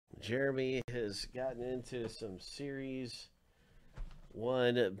Jeremy has gotten into some Series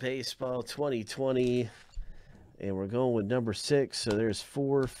 1 Baseball 2020, and we're going with number 6. So there's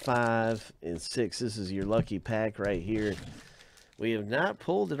 4, 5, and 6. This is your lucky pack right here. We have not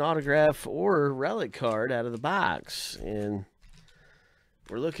pulled an autograph or relic card out of the box, and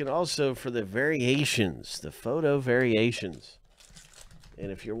we're looking also for the variations, the photo variations.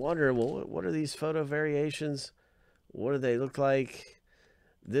 And if you're wondering, well, what are these photo variations? What do they look like?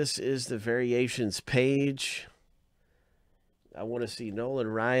 This is the variations page. I want to see Nolan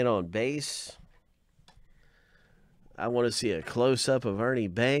Ryan on base. I want to see a close-up of Ernie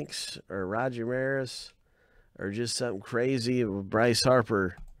Banks or Roger Maris or just something crazy with Bryce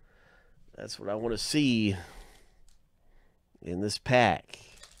Harper. That's what I want to see in this pack.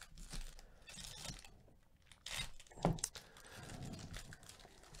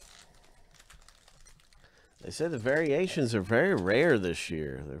 They said the variations are very rare this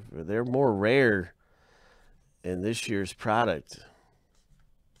year. They're more rare in this year's product.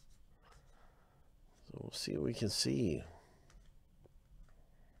 So we'll see what we can see.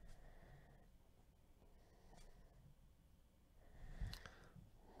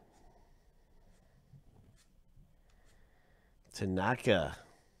 Tanaka.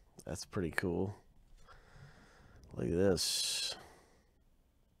 That's pretty cool. Look at this.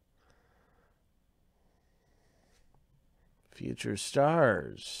 Future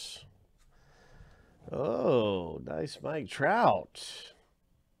Stars. Oh, nice Mike Trout.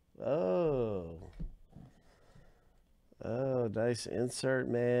 Oh, nice insert,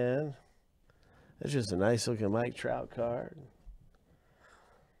 man. That's just a nice looking Mike Trout card.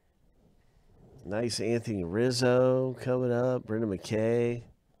 Nice Anthony Rizzo coming up. Brenda McKay.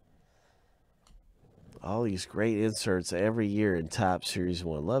 All these great inserts every year in Top Series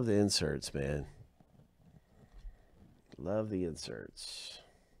 1. Love the inserts, man. Love the inserts.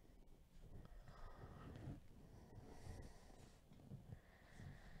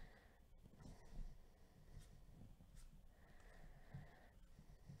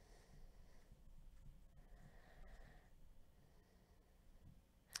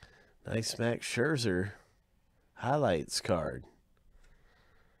 Nice Max Scherzer highlights card.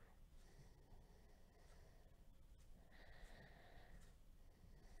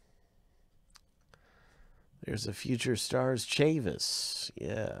 There's a Future Stars Chavis.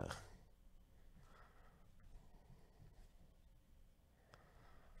 Yeah.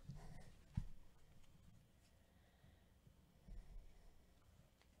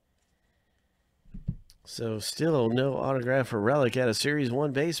 So still no autograph or relic out of Series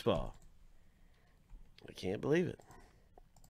 1 baseball. I can't believe it.